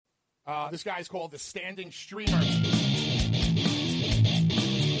This guy's called the Standing Streamer.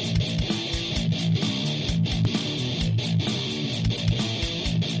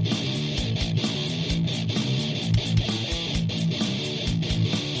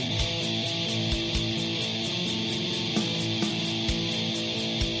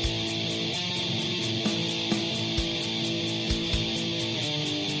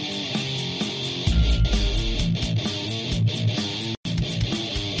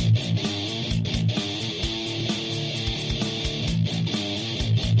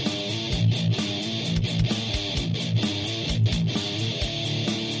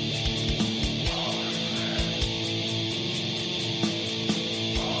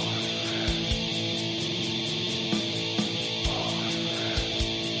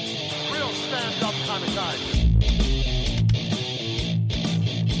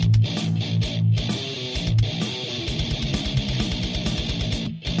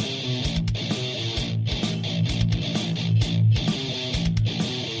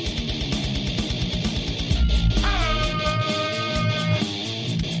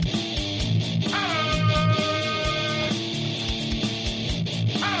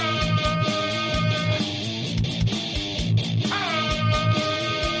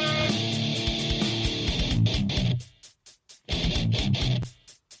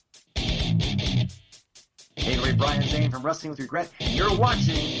 Brian Zane from Wrestling with Regret. You're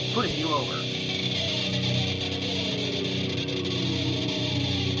watching Putting You Over.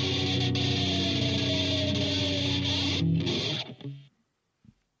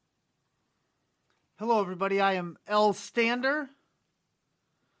 Hello, everybody. I am El Stander,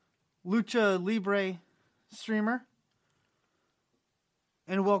 Lucha Libre streamer,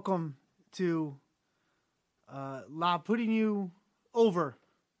 and welcome to La Putting You Over,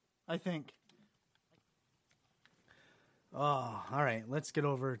 I think. Oh, all right. Let's get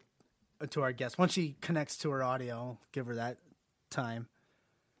over to our guest. Once she connects to her audio, I'll give her that time.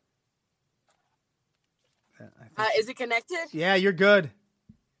 Is it connected? Yeah, you're good.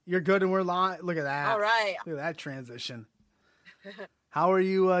 You're good, and we're live. Look at that. All right. Look at that transition. How are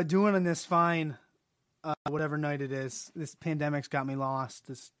you doing on this fine, whatever night it is? This pandemic's got me lost.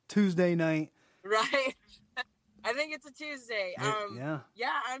 This Tuesday night. Right. I think it's a Tuesday. Yeah.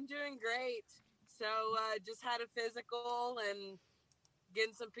 Yeah, I'm doing great. So just had a physical and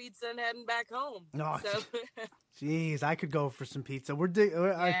getting some pizza and heading back home. Oh, so. Jeez, I could go for some pizza.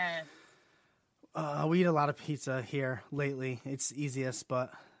 Yeah. We eat a lot of pizza here lately. It's easiest,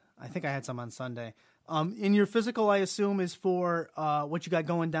 but I think I had some on Sunday. In your physical, I assume, is for what you got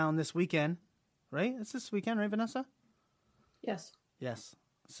going down this weekend, right? It's this weekend, right, Vanessa? Yes. Yes.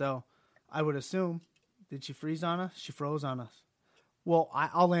 So I would assume, did she freeze on us? She froze on us. Well,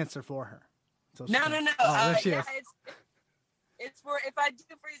 I'll answer for her. So No. Oh, Yeah, it's for, if I do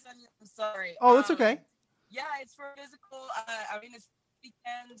freeze on you, I'm sorry. Oh, it's okay. Yeah, it's for physical. It's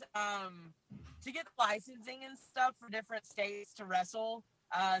weekend to get licensing and stuff for different states to wrestle.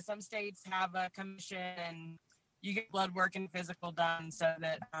 Some states have a commission and you get blood work and physical done so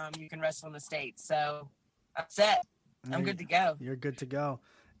that you can wrestle in the states. So that's it. I'm good to go. You're good to go.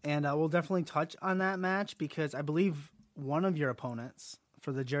 And we'll definitely touch on that match because I believe one of your opponents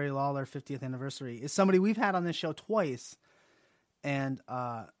for the Jerry Lawler 50th anniversary is somebody we've had on this show twice. And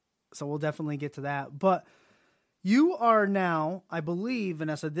so we'll definitely get to that. But you are now, I believe,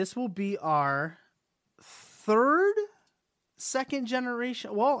 Vanessa, this will be our second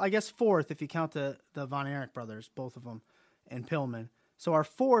generation. Well, I guess fourth if you count the Von Erich brothers, both of them, and Pillman. So our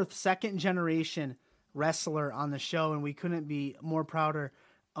second generation wrestler on the show, and we couldn't be more prouder.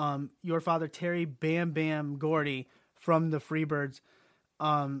 Your father, Terry Bam Bam Gordy from the Freebirds.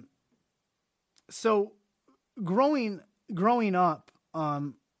 So growing up,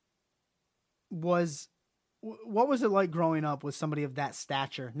 what was it like growing up with somebody of that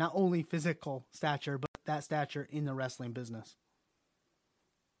stature, not only physical stature, but that stature in the wrestling business?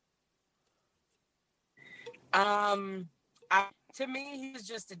 To me, he was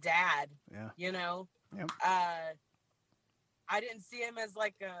just a dad. Yeah. You know? Yep. I didn't see him as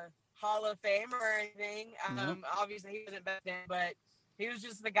like a Hall of Famer or anything. Obviously he wasn't back then, but he was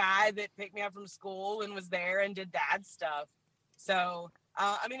just the guy that picked me up from school and was there and did dad stuff. So,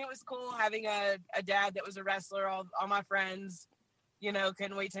 it was cool having a dad that was a wrestler. All my friends,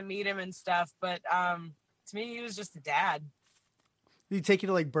 couldn't wait to meet him and stuff. But to me, he was just a dad. Did he take you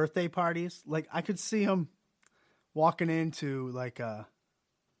to like birthday parties? Like I could see him walking into like a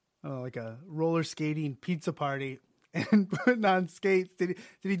roller skating pizza party and putting on skates. Did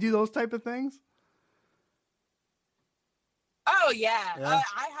he do those type of things? Oh yeah.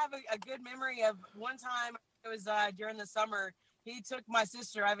 I have a good memory of one time. It was during the summer. he took my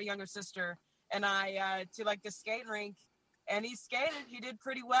sister. I have a younger sister, and I to like the skating rink, and he skated. He did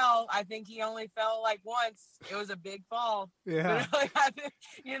pretty well. I think he only fell like once. It was a big fall. Yeah. But, like,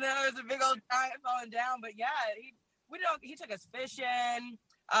 it was a big old giant falling down. But yeah, he took us fishing.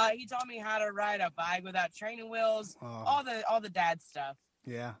 He taught me how to ride a bike without training wheels. Oh. All the dad stuff.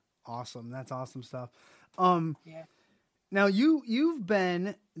 Yeah. Awesome. That's awesome stuff. Yeah. Now you've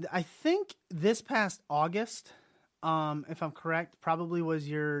been, I think this past August, if I'm correct, probably was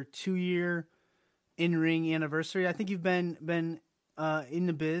your 2-year in-ring anniversary. I think you've been in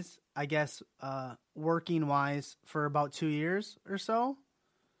the biz, I guess, working wise for about 2 years or so.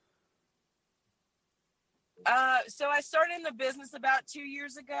 So I started in the business about 2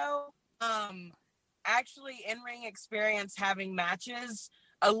 years ago. Actually in-ring experience having matches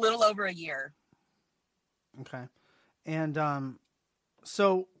a little over a year. Okay. And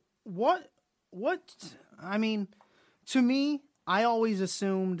so what I mean, to me, I always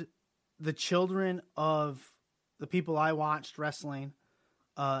assumed the children of the people I watched wrestling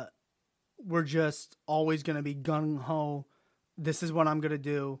were just always going to be gung-ho. This is what I'm going to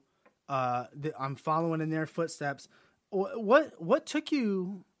do. I'm following in their footsteps. What took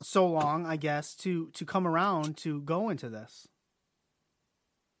you so long, I guess, to come around to go into this?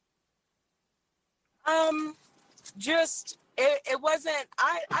 Just it wasn't.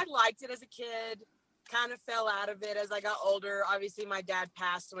 I liked it as a kid. Kind of fell out of it as I got older. Obviously, my dad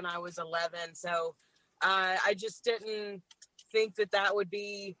passed when I was 11, so I just didn't think that would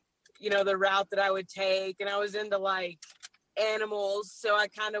be, the route that I would take. And I was into like animals, so I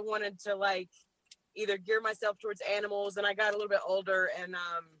kind of wanted to like either gear myself towards animals. And I got a little bit older, and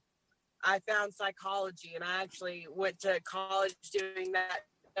I found psychology, and I actually went to college doing that.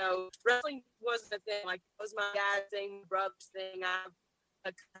 So wrestling wasn't a thing. Like, it was my dad's thing, brother's thing. I have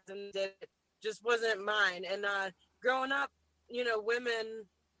a cousin did it. Just wasn't mine. And growing up, women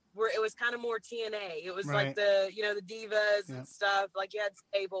it was kind of more TNA. It was right. like the divas and stuff. Like, you had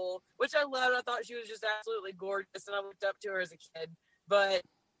Sable, which I loved. I thought she was just absolutely gorgeous, and I looked up to her as a kid. But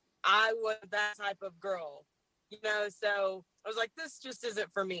I was that type of girl, so I was like, this just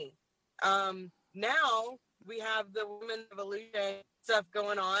isn't for me. Now we have the women's evolution stuff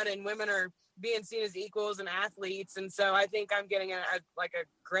going on, and women are being seen as equals and athletes. And so I think I'm getting a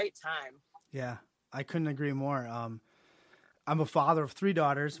great time. Yeah, I couldn't agree more. I'm a father of 3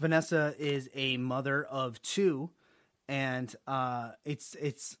 daughters. Vanessa is a mother of 2, and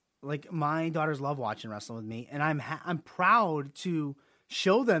it's like my daughters love watching wrestling with me, and I'm proud to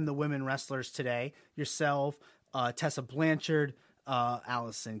show them the women wrestlers today. Yourself, Tessa Blanchard,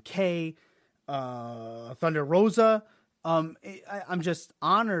 Allison Kay, Thunder Rosa. I'm just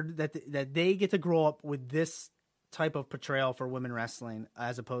honored that they get to grow up with this type of portrayal for women wrestling,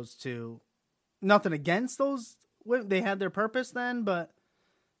 as opposed to nothing against those. They had their purpose then, but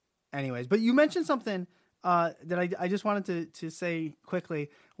anyways. But you mentioned something that I just wanted to say quickly.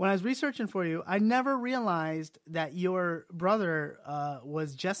 When I was researching for you, I never realized that your brother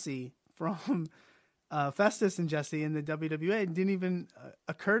was Jesse from Festus and Jesse in the WWA. It didn't even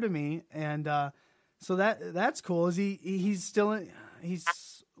occur to me, and so that's cool. Is he's still he's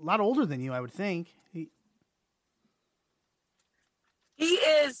a lot older than you, I would think. He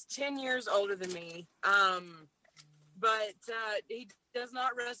is 10 years older than me. But he does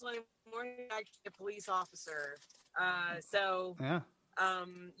not wrestle anymore. He's actually a police officer. So yeah.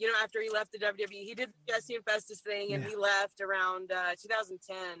 After he left the WWE, he did the Jesse and Festus thing, and he left around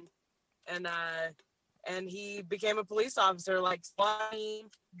 2010, and he became a police officer, like SWAT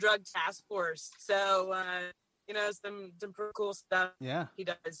team, drug task force. So some pretty cool stuff. Yeah, he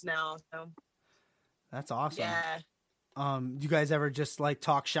does now. So that's awesome. Yeah. Do you guys ever just like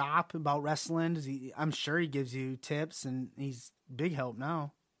talk shop about wrestling? I'm sure he gives you tips, and he's big help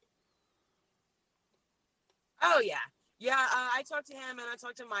now. Oh yeah. Yeah. I talked to him, and I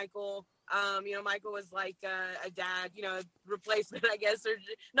talked to Michael. Michael was like a dad, replacement, I guess, or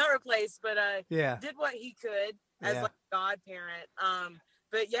not replaced, but did what he could as like a godparent.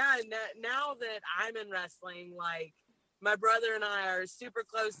 But yeah, now that I'm in wrestling, like my brother and I are super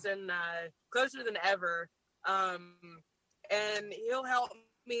close and closer than ever. And he'll help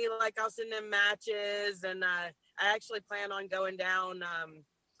me, like I'll send him matches, and I actually plan on going down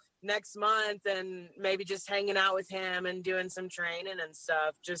next month and maybe just hanging out with him and doing some training and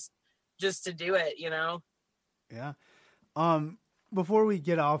stuff, just to do it, Yeah. Before we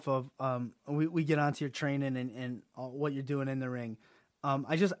get off of we get onto your training and what you're doing in the ring,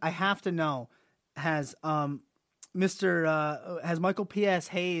 I have to know, has Michael P.S.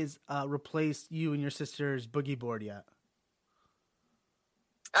 Hayes replaced you and your sister's boogie board yet?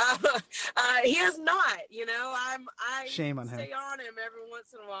 He has not. I Shame on him. stay on him every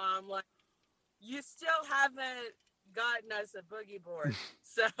once in a while. I'm like, you still haven't gotten us a boogie board.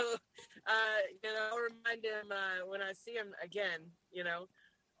 So, I'll remind him when I see him again.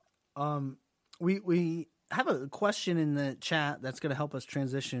 We have a question in the chat that's going to help us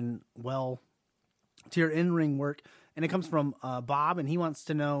transition well to your in-ring work, and it comes from Bob, and he wants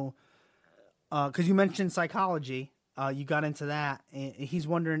to know, because you mentioned psychology, you got into that, and he's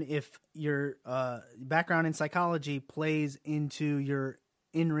wondering if your background in psychology plays into your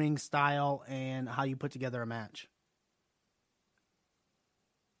in-ring style and how you put together a match.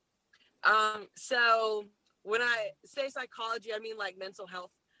 So when I say psychology, I mean like mental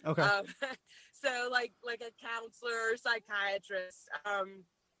health. Okay. So like a counselor, psychiatrist,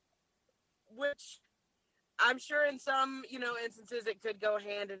 which I'm sure in some, instances it could go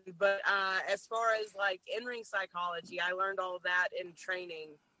hand in, but as far as like in-ring psychology, I learned all of that in training,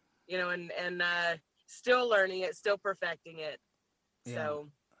 and still learning it, still perfecting it. Yeah. So,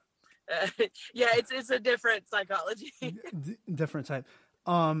 it's a different psychology. Different type.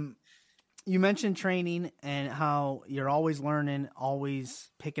 You mentioned training and how you're always learning,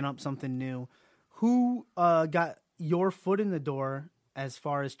 always picking up something new. Who got your foot in the door as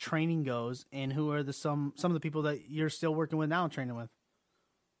far as training goes, and who are some of the people that you're still working with now and training with?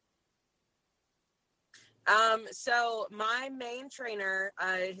 So my main trainer,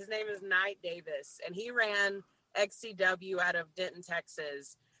 his name is Knight Davis, and he ran XCW out of Denton,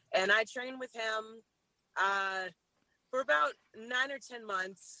 Texas. And I trained with him for about 9 or 10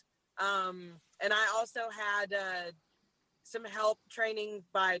 months. And I also had some help training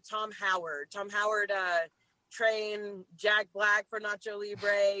by Tom Howard. Tom Howard trained Jack Black for Nacho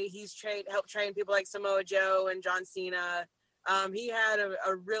Libre. He's helped train people like Samoa Joe and John Cena. He had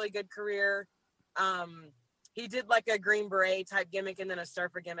a really good career. He did like a Green Beret type gimmick and then a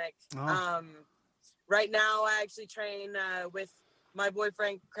surfer gimmick. Oh. Right now, I actually train with my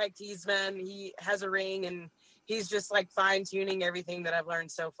boyfriend, Craig Teasman. He has a ring, and he's just like fine-tuning everything that I've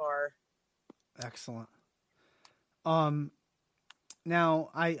learned so far. Excellent. Now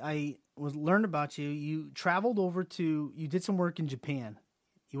I learned about you. You traveled over you did some work in Japan.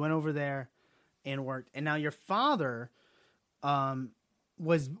 You went over there and worked. And now your father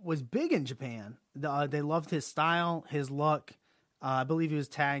was big in Japan. They loved his style, his look. I believe he was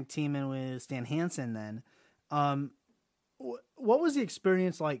tag teaming with Stan Hansen then. What was the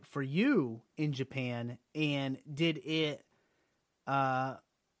experience like for you in Japan, and did it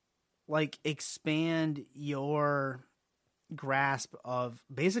expand your grasp of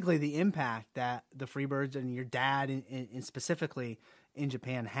basically the impact that the Freebirds and your dad in specifically in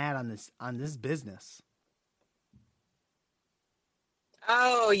Japan had on this business?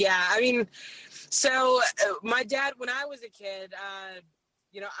 Oh yeah. I mean, so my dad, when I was a kid,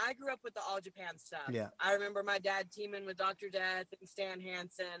 I grew up with the All Japan stuff. Yeah. I remember my dad teaming with Dr. Death and Stan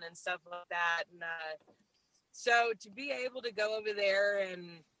Hansen and stuff like that. And so to be able to go over there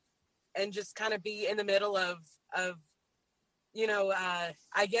and just kind of be in the middle of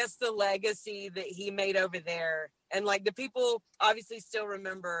I guess the legacy that he made over there, and like the people obviously still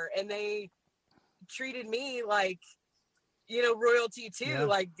remember, and they treated me like, royalty too, yeah.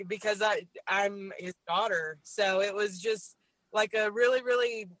 Like, because I'm his daughter. So it was just like a really,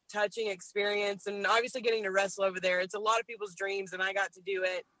 really touching experience. And obviously getting to wrestle over there, it's a lot of people's dreams, and I got to do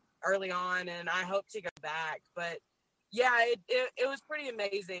it early on, and I hope to go back. But yeah, it was pretty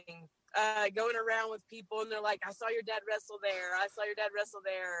amazing. Going around with people, and they're like, I saw your dad wrestle there. I saw your dad wrestle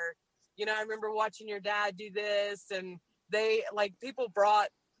there. I remember watching your dad do this. And people brought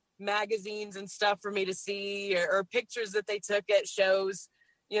magazines and stuff for me to see, or pictures that they took at shows,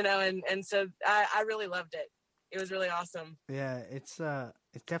 and so I really loved it. It was really awesome. Yeah, it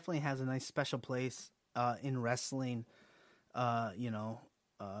definitely has a nice special place in wrestling.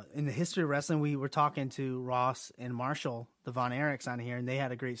 In the history of wrestling, we were talking to Ross and Marshall, the Von Erichs, on here, and they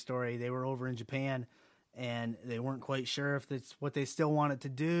had a great story. They were over in Japan, and they weren't quite sure if it's what they still wanted to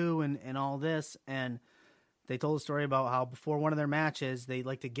do and all this. And they told a story about how before one of their matches, they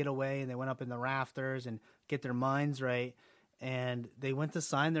like to get away, and they went up in the rafters and get their minds right. And they went to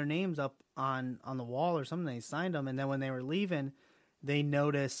sign their names up on the wall or something. They signed them, and then when they were leaving, they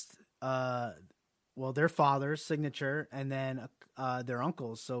noticed their father's signature, and then their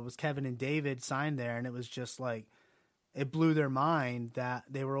uncles. So it was Kevin and David signed there, and it was just like, it blew their mind that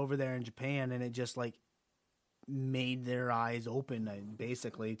they were over there in Japan, and it just like made their eyes open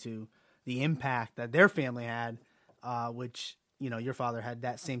basically to the impact that their family had, which, your father had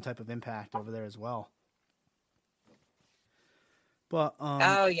that same type of impact over there as well. But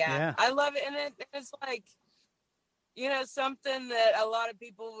oh yeah, I love it. And it's like, something that a lot of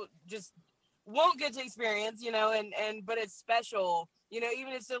people just won't get to experience, but it's special,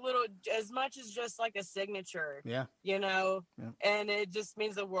 even it's a little, as much as just like a signature, Yeah. And it just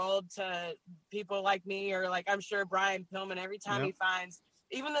means the world to people like me, or like, I'm sure Brian Pillman, every time he finds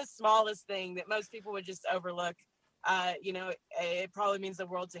even the smallest thing that most people would just overlook, it probably means the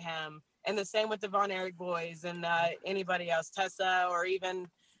world to him. And the same with the Von Erich boys and anybody else, Tessa, or even,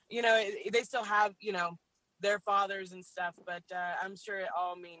 they still have, their fathers and stuff, but I'm sure it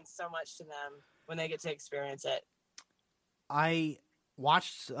all means so much to them when they get to experience it. I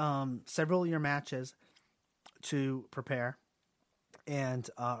watched several of your matches to prepare and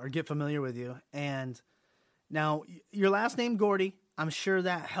or get familiar with you. And now your last name, Gordy, I'm sure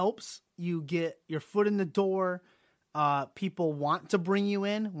that helps you get your foot in the door. People want to bring you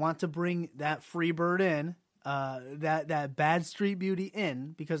in, want to bring that free bird in, that bad street beauty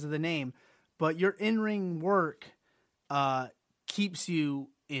in because of the name. But your in-ring work keeps you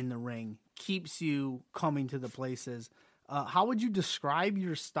in the ring, keeps you coming to the places. How would you describe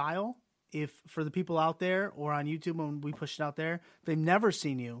your style if for the people out there or on YouTube when we push it out there, if they've never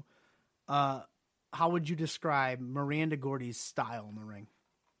seen you, how would you describe Miranda Gordy's style in the ring?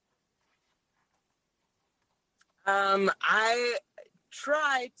 I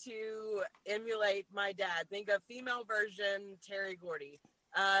try to emulate my dad. Think a female version, Terry Gordy.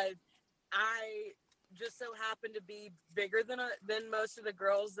 I just so happen to be bigger than most of the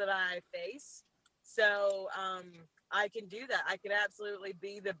girls that I face. So I can do that. I can absolutely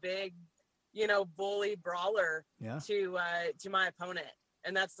be the big, bully brawler to my opponent.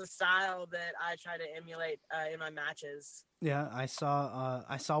 And that's the style that I try to emulate in my matches. Yeah, I saw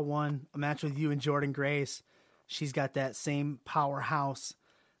a match with you and Jordan Grace. She's got that same powerhouse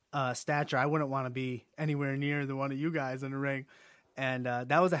stature. I wouldn't want to be anywhere near the one of you guys in the ring. And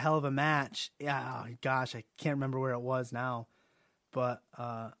that was a hell of a match. Yeah, oh, gosh, I can't remember where it was now. But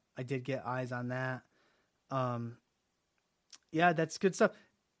I did get eyes on that. Yeah, that's good stuff.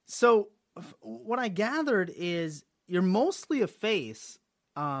 So what I gathered is you're mostly a face.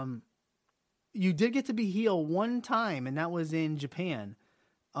 You did get to be heel one time, and that was in Japan.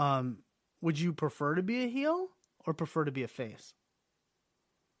 Would you prefer to be a heel or prefer to be a face?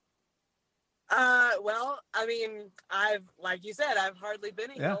 Well, I mean, like you said, I've hardly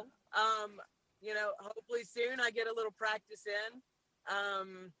been a heel. Hopefully soon I get a little practice in,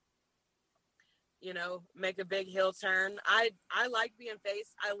 make a big heel turn. I like being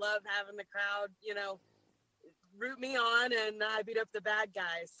face. I love having the crowd, root me on, and I beat up the bad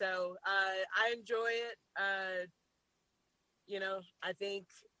guys. So, I enjoy it. I think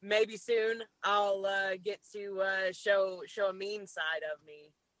maybe soon I'll, get to, show a mean side of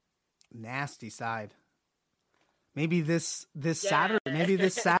me. Nasty side. Maybe this Saturday. Maybe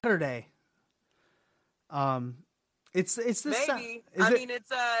this Saturday. It's this. Maybe. It's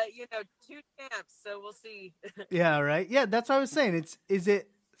 2 champs, so we'll see. Yeah. Right. Yeah. That's what I was saying.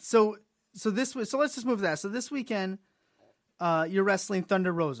 So let's just move to that. So this weekend, you're wrestling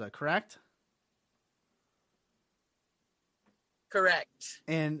Thunder Rosa, correct? Correct.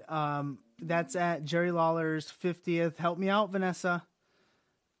 And that's at Jerry Lawler's 50th. Help me out, Vanessa.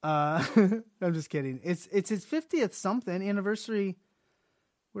 I'm just kidding. It's his 50th something anniversary.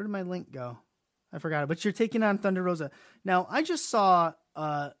 Where did my link go? I forgot it. But you're taking on Thunder Rosa. Now, I just saw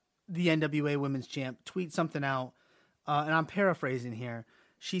the NWA Women's Champ tweet something out, and I'm paraphrasing here.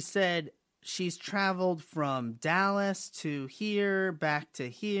 She said she's traveled from Dallas to here, back to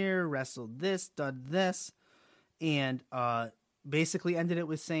here, wrestled this, done this, and basically ended it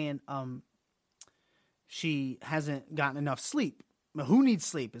with saying she hasn't gotten enough sleep. Who needs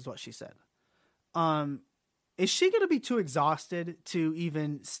sleep is what she said. Is she going to be too exhausted to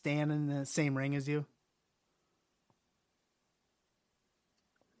even stand in the same ring as you?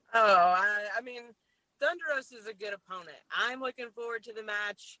 Oh, I mean, Thunder Rosa is a good opponent. I'm looking forward to the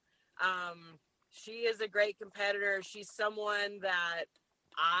match. She is a great competitor. She's someone that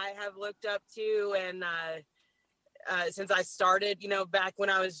I have looked up to, and since I started, back when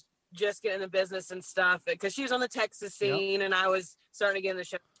I was just getting the business and stuff, because she was on the Texas scene, and I was starting to get in the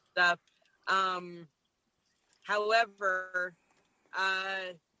show stuff. However,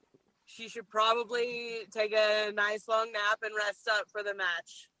 she should probably take a nice long nap and rest up for the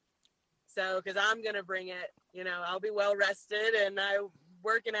match. So, because I'm going to bring it, I'll be well rested, and I'm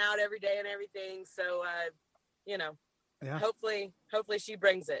working out every day and everything. So, hopefully she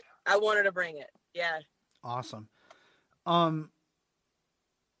brings it. I want her to bring it. Yeah. Awesome.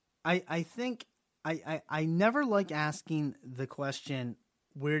 I think I never like asking the question,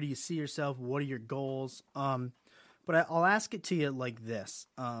 where do you see yourself? What are your goals? But I'll ask it to you like this.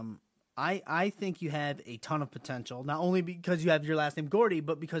 I think you have a ton of potential, not only because you have your last name Gordy,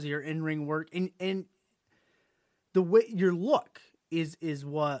 but because of your in-ring work and the way your look is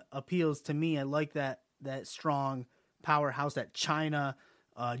what appeals to me. I like that strong powerhouse, that China,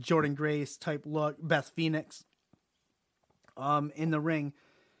 Jordan Grace type look, Beth Phoenix, in the ring.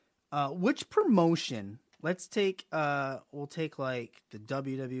 Which promotion? We'll take like the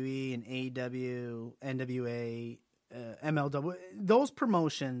WWE and AEW, NWA, MLW, those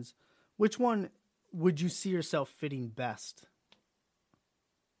promotions. Which one would you see yourself fitting best?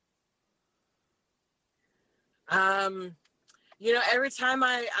 Every time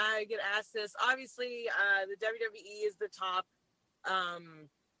I get asked this, obviously the WWE is the top. I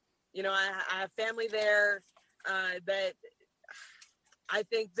have family there that I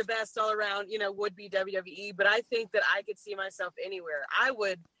think the best all around, would be WWE, but I think that I could see myself anywhere. I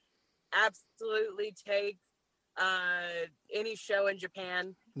would absolutely take any show in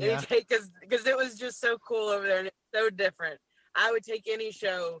Japan, because it was just so cool over there and it's so different. I would take any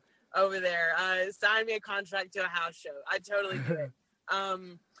show over there. Sign me a contract to a house show. I'd totally do it.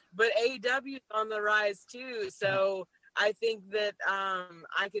 But AEW is on the rise too, so I think that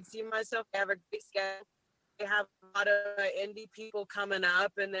I could see myself have a great schedule. They have a lot of indie people coming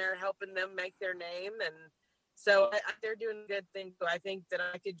up, and they're helping them make their name, and so they're doing a good thing. So I think that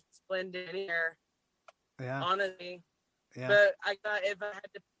I could just blend in here. Yeah. Honestly. Yeah. But if I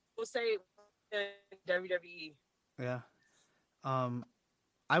had to, we'll say WWE. Yeah.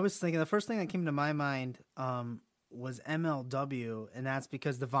 I was thinking the first thing that came to my mind was MLW, and that's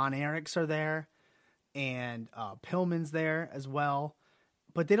because the Von Erichs are there, and Pillman's there as well,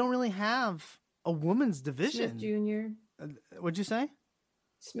 but they don't really have a women's division. Smith Jr. What'd you say?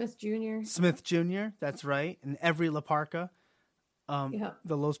 Smith Jr. Smith Jr. That's right, and Every Laparca,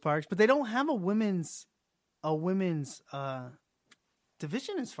 the Los Parks, but they don't have a women's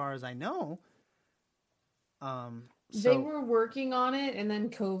division as far as I know. They were working on it, and then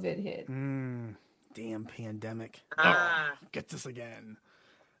COVID hit. Damn pandemic. Get this again.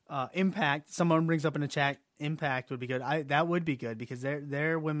 Impact. Someone brings up in the chat. Impact would be good. That would be good because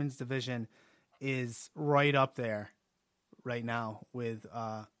their women's division is right up there right now with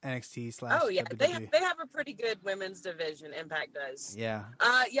NXT / Oh yeah, WWE. they have a pretty good women's division. Impact does. Yeah.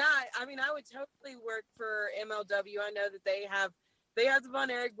 Yeah. I mean, I would totally work for MLW. I know that they have the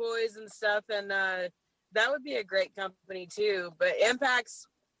Von Erich boys and stuff, and that would be a great company too. But Impact's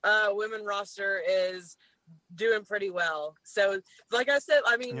women roster is doing pretty well. So, like I said,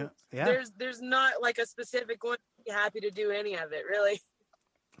 I mean, there's not like a specific one. I'd be happy to do any of it, really.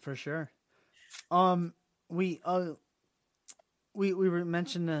 For sure. We were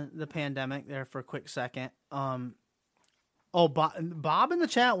mentioning the pandemic there for a quick second. Bob in the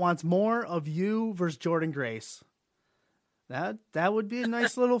chat wants more of you versus Jordan Grace. That would be a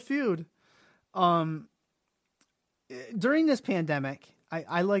nice little feud. During this pandemic,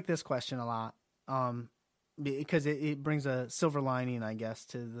 I like this question a lot. Because it brings a silver lining, I guess,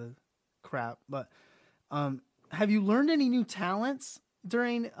 to the crap. But have you learned any new talents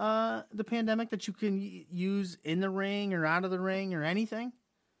during the pandemic that you can use in the ring or out of the ring or anything?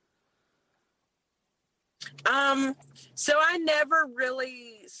 So I never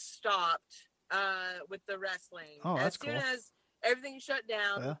really stopped with the wrestling. Oh, that's cool. As soon as everything shut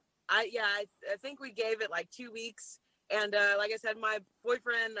down, I think we gave it like 2 weeks. And like I said, my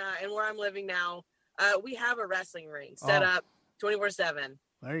boyfriend and where I'm living now, we have a wrestling ring set up 24/7.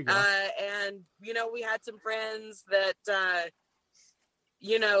 There you go. And we had some friends that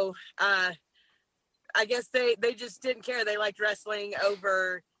I guess they just didn't care. They liked wrestling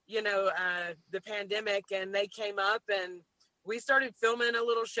over the pandemic, and they came up and we started filming a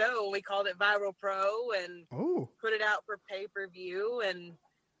little show, and we called it Viral Pro, and put it out for pay-per-view. And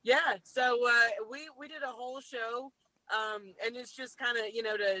so we did a whole show, and it's just kind of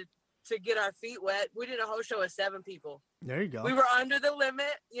to get our feet wet. We did a whole show of 7 people. There you go. We were under the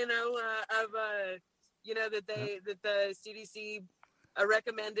limit, that the CDC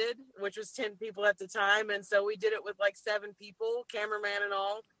recommended, which was 10 people at the time, and so we did it with like 7 people, cameraman and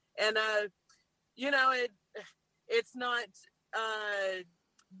all. And it's not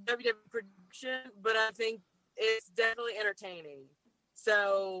WWE production, but I think it's definitely entertaining.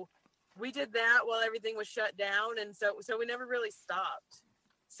 So we did that while everything was shut down, and so we never really stopped.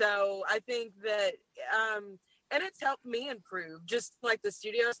 So I think that and it's helped me improve, just like the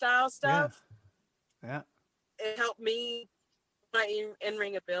studio style stuff. Yeah. It helped me my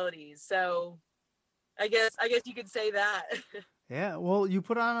in-ring abilities. So I guess you could say that. Yeah, well, you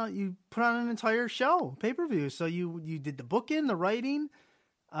put on an entire show, pay-per-view. So you did the booking, the writing,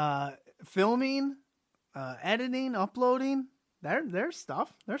 filming, editing, uploading. There's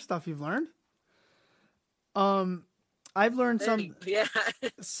stuff. There's stuff you've learned. I've learned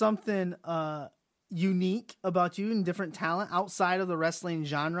something unique about you and different talent outside of the wrestling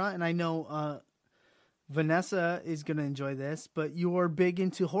genre, and I know Vanessa is going to enjoy this, but you're big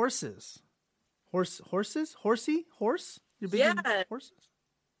into horses. Horse? You're big into horses?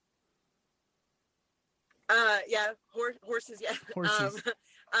 Horses. Yeah. Horses.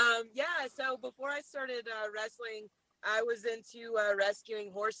 Yeah. So before I started wrestling, I was into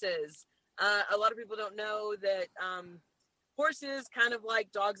rescuing horses. A lot of people don't know that horses, kind of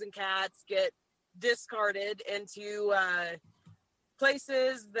like dogs and cats, get discarded into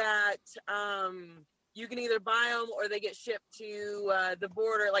places that you can either buy them or they get shipped to the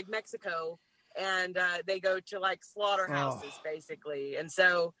border, like Mexico, and they go to like slaughterhouses, basically. And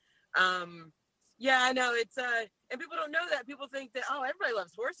so, yeah, I know it's and people don't know that. People think that, oh, everybody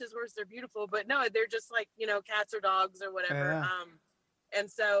loves horses. Horses are beautiful, but no, they're just like, cats or dogs or whatever. Yeah. And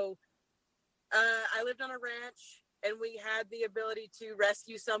so I lived on a ranch, and we had the ability to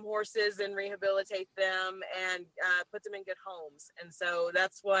rescue some horses and rehabilitate them and put them in good homes. And so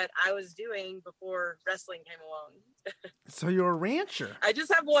that's what I was doing before wrestling came along. So you're a rancher. I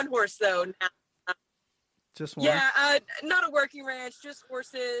just have one horse though now. Just one? Yeah, not a working ranch, just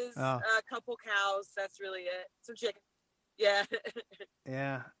horses, Oh. a couple cows. That's really it. Some chicken. Yeah.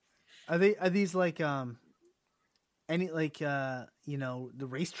 Yeah. Are these like any like the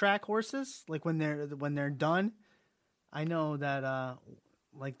racetrack horses? Like when they're done? I know that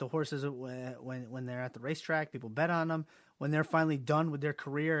like the horses when they're at the racetrack, people bet on them. When they're finally done with their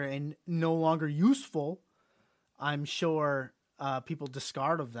career and no longer useful, I'm sure people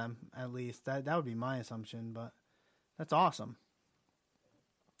discard of them. At least that would be my assumption. But that's awesome.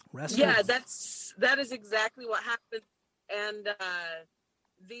 Yeah, that is exactly what happened. And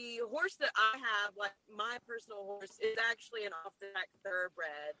the horse that I have, like my personal horse, is actually an off-the-track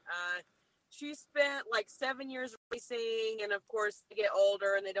thoroughbred. She spent like 7 years racing, and of course they get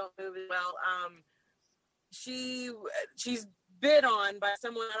older and they don't move as well. She's bid on by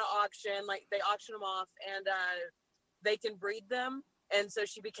someone at an auction, like they auction them off, and they can breed them. And so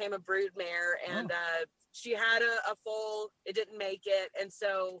she became a brood mare, and she had a foal. It didn't make it, and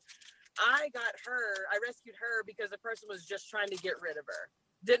so I rescued her because the person was just trying to get rid of her.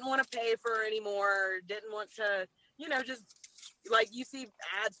 Didn't want to pay for her anymore. Didn't want to, just like you see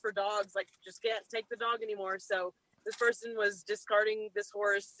ads for dogs, like just can't take the dog anymore. So this person was discarding this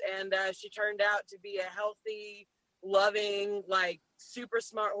horse, and she turned out to be a healthy, loving, like super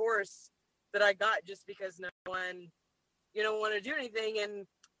smart horse that I got just because no one, wanted to do anything.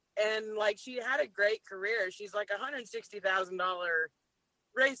 And like she had a great career. She's like $160,000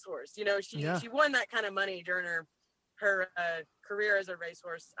 racehorse. She won that kind of money during her career as a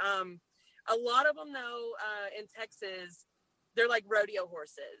racehorse. A lot of them though, in Texas, they're like rodeo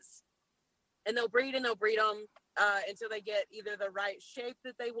horses, and they'll breed them until they get either the right shape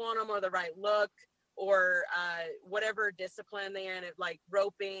that they want them, or the right look, or whatever discipline they're in, like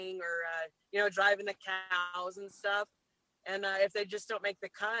roping or driving the cows and stuff. And if they just don't make the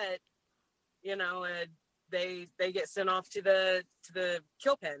cut, they get sent off to the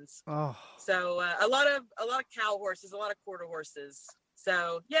kill pens. Oh. So a lot of cow horses, a lot of quarter horses.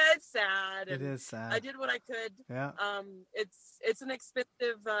 So yeah, it's sad. It is sad. I did what I could. Yeah. It's an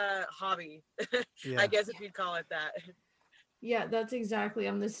expensive hobby, Yeah. I guess, if you'd call it that. Yeah, that's exactly.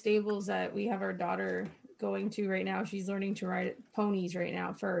 The stables that we have our daughter going to right now, she's learning to ride ponies right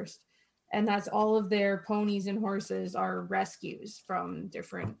now first. And that's all of their ponies and horses are rescues from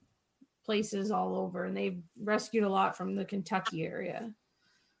different places all over. And they've rescued a lot from the Kentucky area.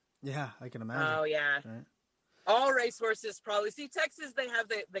 Yeah, I can imagine. Oh, yeah. Right. All racehorses probably. See, Texas, they have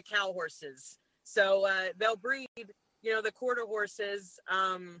the cow horses. So they'll breed, the quarter horses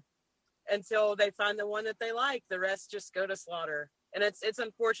until they find the one that they like. The rest just go to slaughter. And it's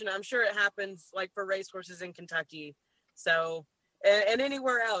unfortunate. I'm sure it happens like for racehorses in Kentucky. So, and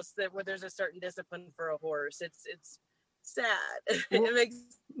anywhere else where there's a certain discipline for a horse, it's sad. It makes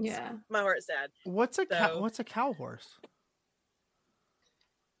my heart sad. What's a cow horse?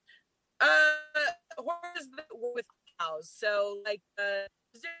 Horses that work with cows. So like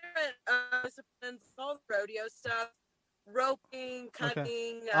different disciplines, all the rodeo stuff, roping,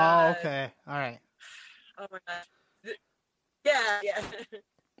 cutting. Okay. Okay. All right. Oh my gosh. Yeah.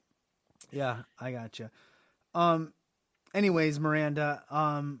 Yeah, I gotcha. Anyways, Miranda,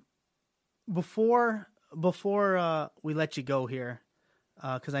 before we let you go here,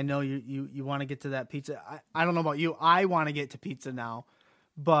 because I know you want to get to that pizza. I don't know about you. I want to get to pizza now,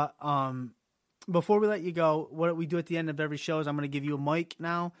 but before we let you go, what we do at the end of every show is I'm going to give you a mic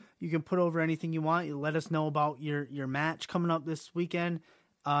now. You can put over anything you want. You let us know about your match coming up this weekend,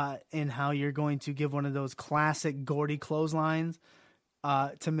 and how you're going to give one of those classic Gordy clotheslines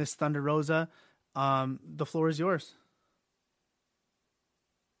to Miss Thunder Rosa. The floor is yours.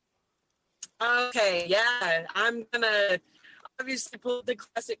 Okay, yeah, I'm gonna obviously pull the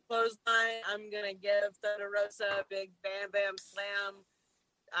classic clothesline. I'm gonna give Thunder Rosa a big bam bam slam.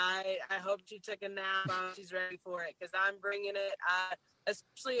 I hope she took a nap while she's ready for it, because I'm bringing it.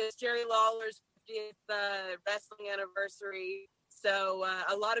 Especially it's Jerry Lawler's 50th wrestling anniversary, so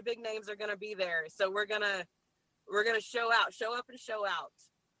a lot of big names are gonna be there. So we're gonna show up and show out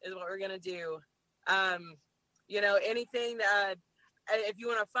is what we're gonna do. Anything that. If you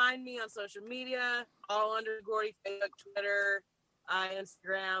want to find me on social media, all under Gordy, Facebook, Twitter,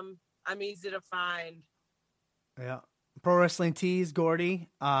 Instagram, I'm easy to find. Yeah. Pro Wrestling Tees, Gordy.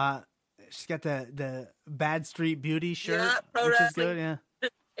 She's got the Bad Street Beauty shirt, which is good. Yeah.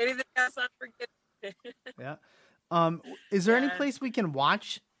 Anything else I forget? Yeah. Is there any place we can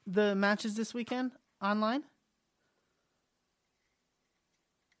watch the matches this weekend online?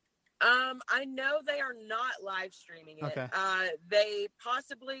 I know they are not live streaming it. Okay. They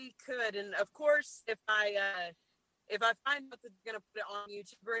possibly could, and of course, if I find out that they're gonna put it on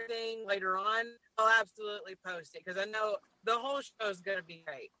YouTube or anything later on, I'll absolutely post it, because I know the whole show is gonna be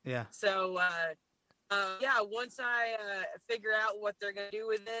great. Yeah. So, once I figure out what they're gonna do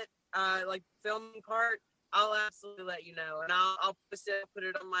with it, like the filming part, I'll absolutely let you know, and I'll post it, put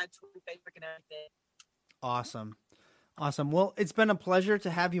it on my Twitter, Facebook, and everything. Awesome. Well, it's been a pleasure to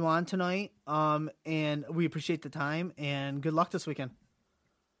have you on tonight, and we appreciate the time, and good luck this weekend.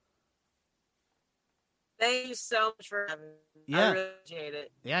 Thank you so much for having me. Yeah. I really appreciate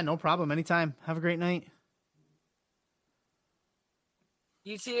it. Yeah, no problem. Anytime. Have a great night.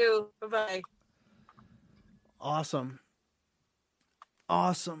 You too. Bye-bye. Awesome.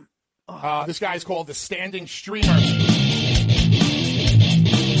 This guy's called the Standing Streamer.